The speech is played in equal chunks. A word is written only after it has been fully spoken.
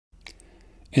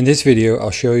In this video,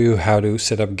 I'll show you how to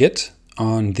set up Git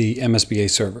on the MSBA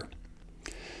server.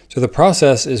 So the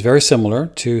process is very similar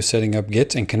to setting up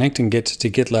Git and connecting Git to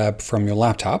Gitlab from your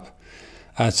laptop.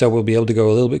 So we'll be able to go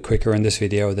a little bit quicker in this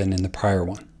video than in the prior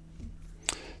one.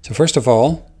 So first of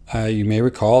all, you may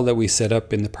recall that we set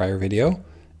up in the prior video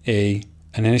an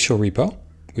initial repo.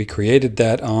 We created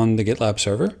that on the Gitlab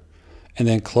server and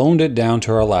then cloned it down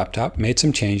to our laptop, made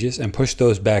some changes, and pushed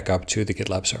those back up to the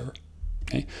Gitlab server.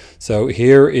 Okay, so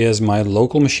here is my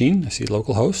local machine. I see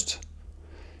localhost,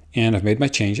 and I've made my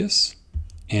changes,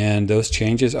 and those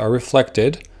changes are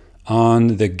reflected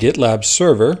on the Gitlab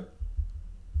server,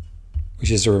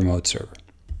 which is a remote server.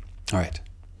 All right.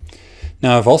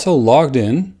 Now I've also logged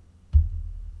in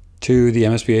to the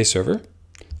MSBA server,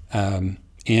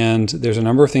 and there's a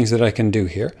number of things that I can do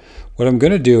here. What I'm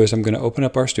going to do is I'm going to open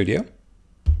up Rstudio.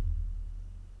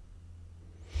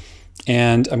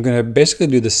 And I'm going to basically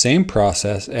do the same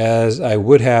process as I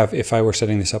would have if I were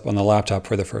setting this up on the laptop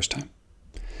for the first time.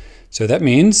 So that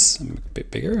means, I'm a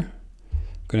bit bigger, I'm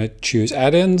going to choose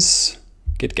add-ins,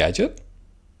 git gadget,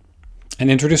 and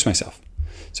introduce myself.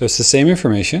 So it's the same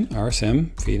information,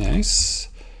 rsm vnice,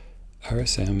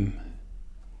 rsm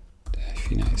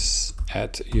vnice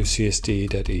at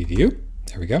ucsd.edu.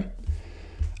 There we go.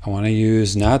 I want to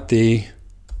use not the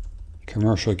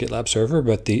commercial GitLab server,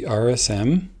 but the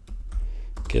rsm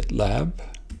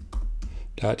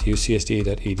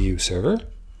gitlab.ucsd.edu server.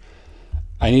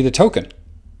 I need a token.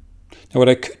 Now what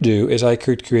I could do is I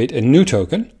could create a new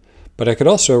token, but I could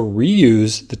also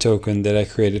reuse the token that I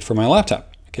created for my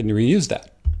laptop. I can reuse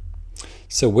that.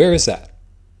 So where is that?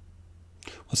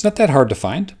 Well, it's not that hard to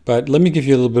find, but let me give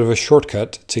you a little bit of a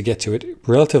shortcut to get to it.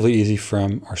 Relatively easy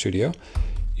from Rstudio.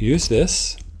 Use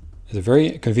this. It's a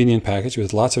very convenient package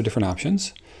with lots of different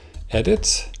options.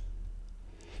 Edit.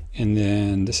 And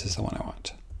then this is the one I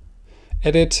want.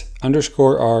 Edit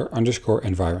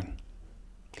 _r_environ.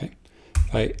 Okay.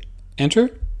 If I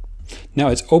enter, now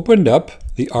it's opened up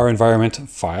the R environment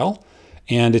file,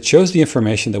 and it shows the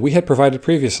information that we had provided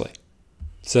previously.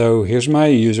 So here's my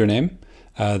username,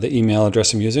 the email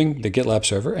address I'm using, the GitLab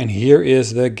server, and here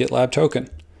is the GitLab token.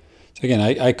 So again,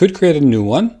 I could create a new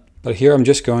one, but here I'm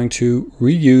just going to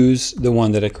reuse the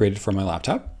one that I created for my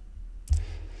laptop.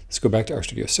 Let's go back to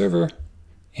Rstudio server.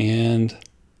 And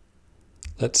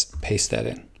let's paste that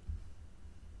in.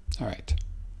 All right.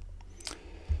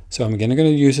 So I'm again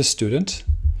going to use a student.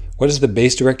 What is the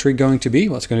base directory going to be?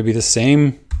 Well, it's going to be the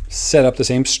same setup, the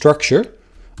same structure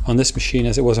on this machine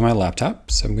as it was on my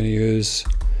laptop. So I'm going to use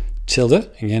tilde,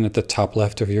 again at the top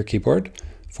left of your keyboard,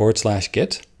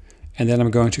 /git, and then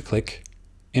I'm going to click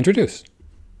introduce.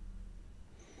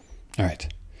 All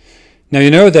right. Now you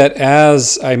know that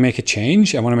as I make a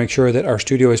change, I want to make sure that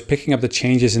Rstudio is picking up the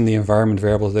changes in the environment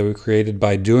variables that we created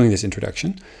by doing this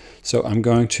introduction. So I'm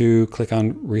going to click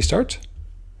on restart,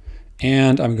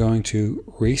 and I'm going to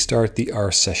restart the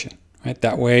R session. Right?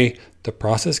 That way the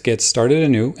process gets started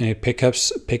anew and it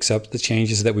picks up the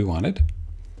changes that we wanted.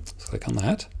 Let's click on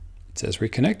that. It says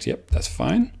reconnect. Yep, that's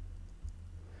fine.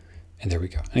 And there we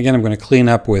go. And again, I'm going to clean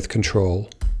up with Control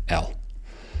L.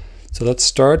 So let's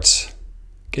start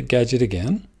Git gadget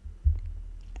again.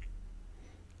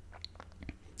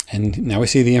 And now we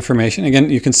see the information. Again,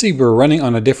 you can see we're running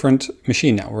on a different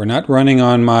machine now. We're not running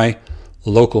on my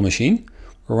local machine.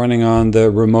 We're running on the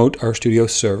remote Rstudio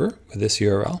server with this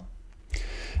URL.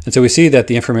 And so we see that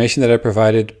the information that I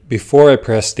provided before I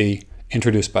press the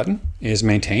introduce button is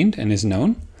maintained and is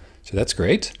known. So that's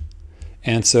great.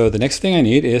 And so the next thing I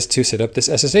need is to set up this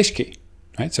SSH key.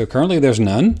 Right? So currently there's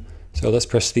none. So let's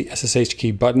press the SSH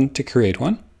key button to create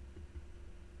one.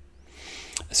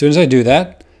 As soon as I do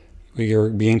that, we are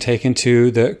being taken to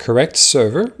the correct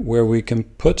server where we can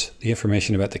put the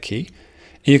information about the key.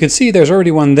 And you can see there's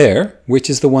already one there, which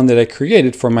is the one that I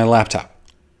created for my laptop.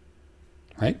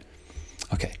 Right?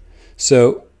 Okay.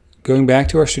 So going back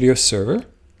to Rstudio server,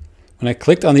 when I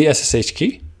clicked on the SSH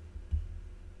key,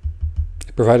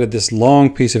 it provided this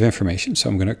long piece of information. So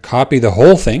I'm going to copy the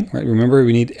whole thing. Right? Remember,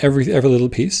 we need every little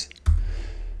piece.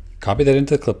 Copy that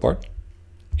into the clipboard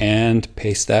and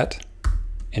paste that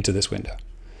into this window.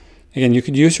 Again, you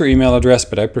could use your email address,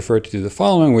 but I prefer to do the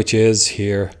following, which is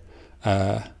here,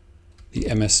 the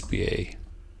MSBA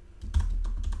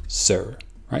server.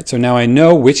 Right? So now I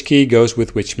know which key goes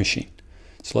with which machine.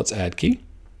 So let's add key.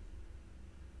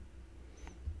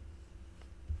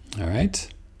 All right.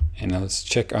 And now let's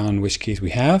check on which keys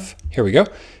we have. Here we go.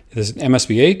 There's an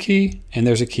MSBA key, and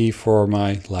there's a key for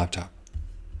my laptop.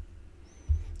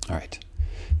 All right.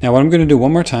 Now what I'm going to do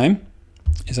one more time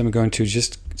is I'm going to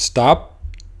just stop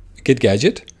Git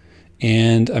gadget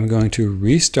And I'm going to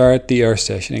restart the R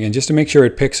session again, just to make sure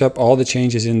it picks up all the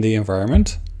changes in the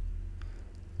environment.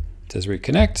 It says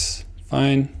reconnect,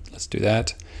 fine, let's do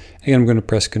that. Again, I'm going to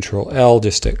press Control L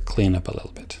just to clean up a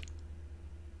little bit.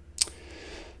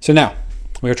 So now,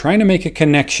 we are trying to make a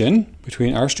connection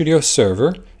between Rstudio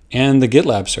server and the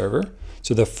Gitlab server.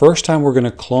 So the first time we're going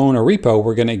to clone a repo,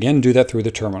 we're going to again do that through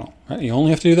the terminal. Right? You only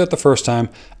have to do that the first time.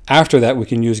 After that, we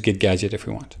can use git gadget if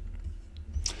we want.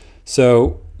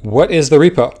 So what is the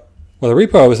repo? Well, the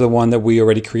repo is the one that we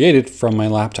already created from my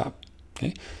laptop.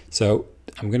 Okay, so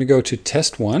I'm going to go to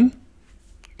test1,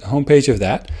 the home page of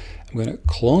that. I'm going to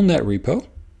clone that repo.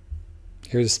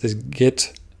 Here's this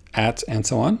git at and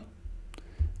so on.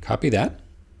 Copy that.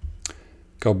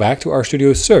 Go back to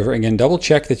Rstudio server. Again, double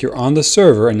check that you're on the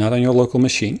server and not on your local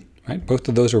machine. Right? Both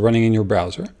of those are running in your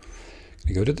browser.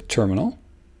 You go to the terminal.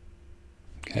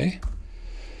 Okay.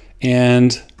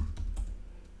 And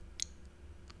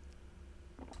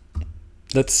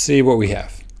let's see what we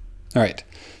have. All right.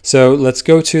 So let's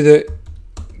go to the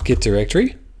Git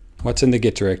directory. What's in the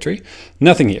Git directory?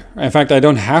 Nothing here. In fact, I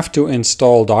don't have to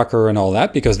install Docker and all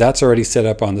that because that's already set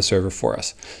up on the server for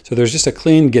us. So there's just a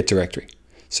clean Git directory.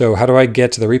 So how do I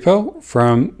get to the repo?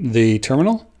 From the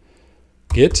terminal,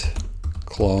 git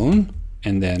clone,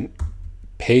 and then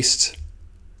paste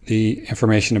the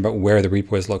information about where the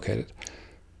repo is located.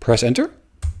 Press enter.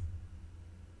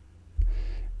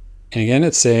 And again,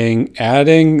 it's saying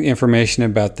adding information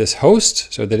about this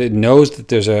host so that it knows that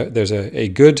there's a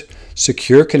good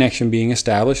secure connection being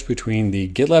established between the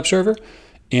GitLab server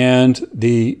and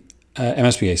the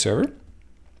MSPA server.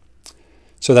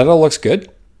 So that all looks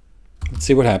good. Let's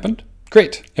see what happened.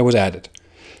 Great, it was added.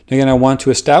 And again, I want to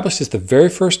establish this the very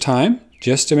first time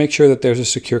just to make sure that there's a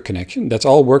secure connection. That's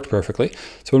all worked perfectly.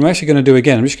 So what I'm actually going to do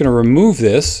again, I'm just going to remove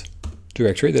this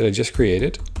directory that I just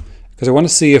created because I want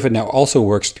to see if it now also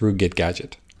works through git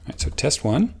gadget. All right, so test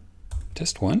one,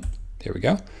 there we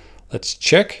go. Let's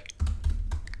check,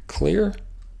 clear,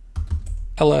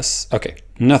 ls, okay,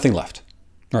 nothing left.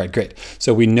 All right, great.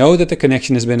 So we know that the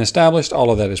connection has been established,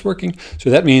 all of that is working. So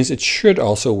that means it should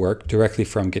also work directly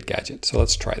from git gadget. So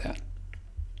let's try that.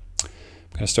 I'm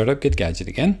going to start up git gadget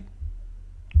again.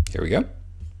 Here we go.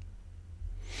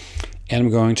 And I'm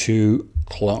going to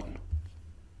clone.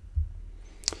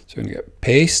 So I'm going to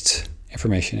paste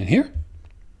information in here.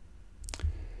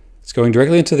 It's going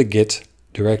directly into the Git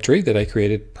directory that I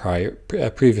created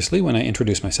previously when I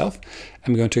introduced myself.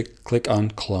 I'm going to click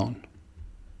on clone.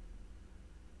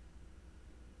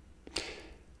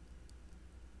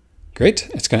 Great.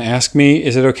 It's going to ask me,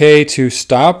 is it okay to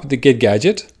stop the git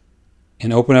gadget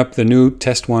and open up the new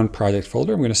test1 project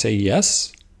folder? I'm going to say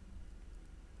yes.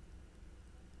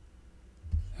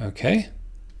 Okay.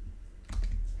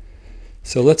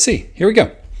 So let's see. Here we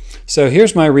go. So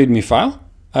here's my README file,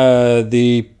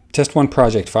 the test1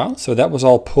 project file. So that was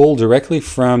all pulled directly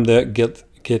from the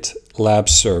GitLab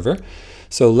server.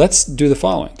 So let's do the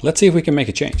following. Let's see if we can make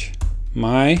a change.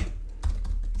 My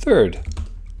third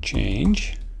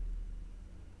change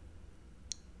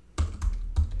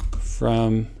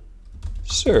from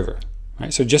server.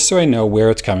 Right? So just so I know where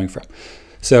it's coming from.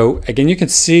 So again, you can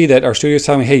see that Rstudio is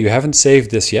telling me, hey, you haven't saved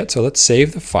this yet. So let's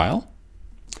save the file.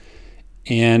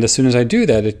 And as soon as I do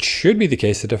that, it should be the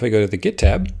case that if I go to the Git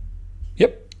tab,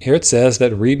 yep, here it says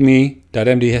that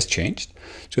readme.md has changed.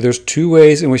 So there's two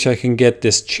ways in which I can get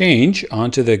this change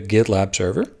onto the GitLab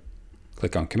server.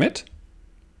 Click on commit.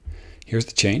 Here's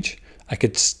the change. I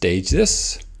could stage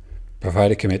this,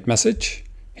 provide a commit message,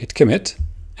 hit commit,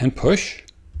 and push.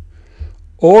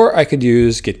 Or I could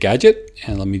use git gadget,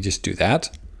 and let me just do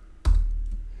that.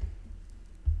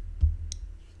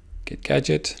 Git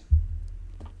gadget.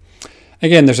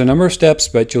 Again, there's a number of steps,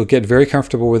 but you'll get very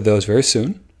comfortable with those very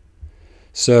soon.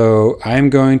 So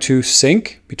I'm going to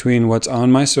sync between what's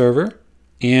on my server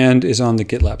and is on the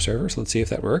GitLab server. So let's see if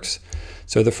that works.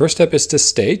 So the first step is to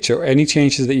stage. So any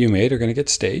changes that you made are going to get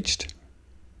staged.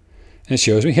 And it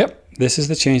shows me, yep, this is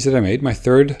the change that I made, my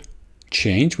third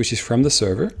change, which is from the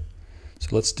server.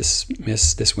 So let's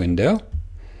dismiss this window.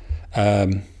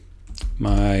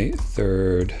 My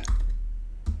third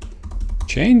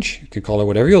change, you can call it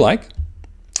whatever you like.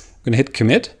 I'm going to hit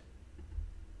commit.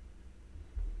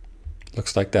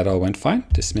 Looks like that all went fine.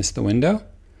 Dismiss the window.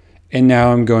 And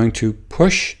now I'm going to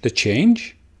push the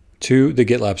change to the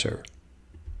GitLab server.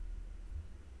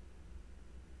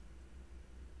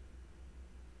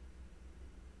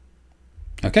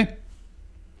 Okay.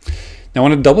 Now I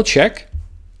want to double check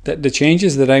that the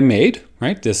changes that I made,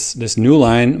 right, this new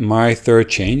line, my third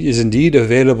change, is indeed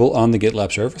available on the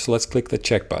GitLab server. So let's click the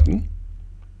check button.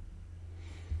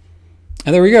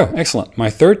 And there we go. Excellent. My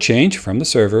third change from the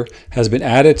server has been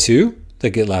added to the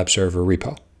GitLab server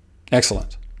repo.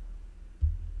 Excellent.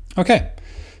 Okay,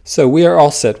 so we are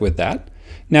all set with that.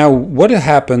 Now, what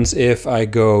happens if I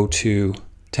go to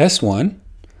test one?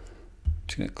 I'm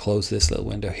just going to close this little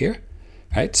window here.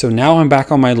 All right, so now I'm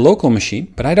back on my local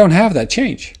machine, but I don't have that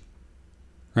change,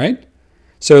 right?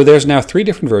 So there's now 3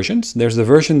 different versions. There's the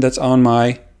version that's on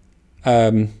my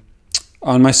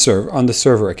on the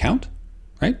server account,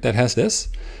 right? That has this.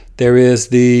 There is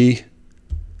the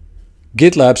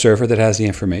GitLab server that has the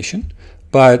information,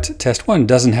 but test one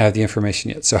doesn't have the information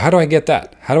yet. So how do I get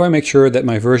that? How do I make sure that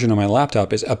my version on my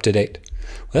laptop is up to date?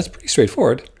 Well, that's pretty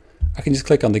straightforward. I can just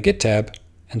click on the Git tab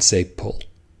and say pull.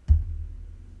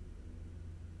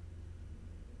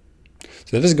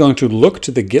 So that is going to look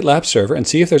to the GitLab server and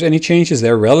see if there's any changes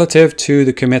there relative to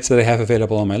the commits that I have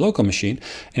available on my local machine.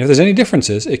 And if there's any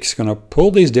differences, it's going to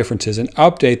pull these differences and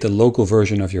update the local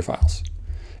version of your files.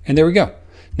 And there we go.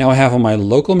 Now I have on my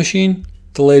local machine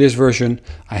the latest version.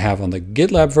 I have on the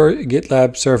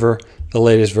GitLab server the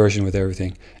latest version with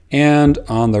everything. And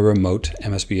on the remote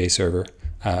MSBA server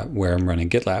where I'm running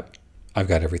GitLab, I've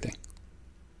got everything.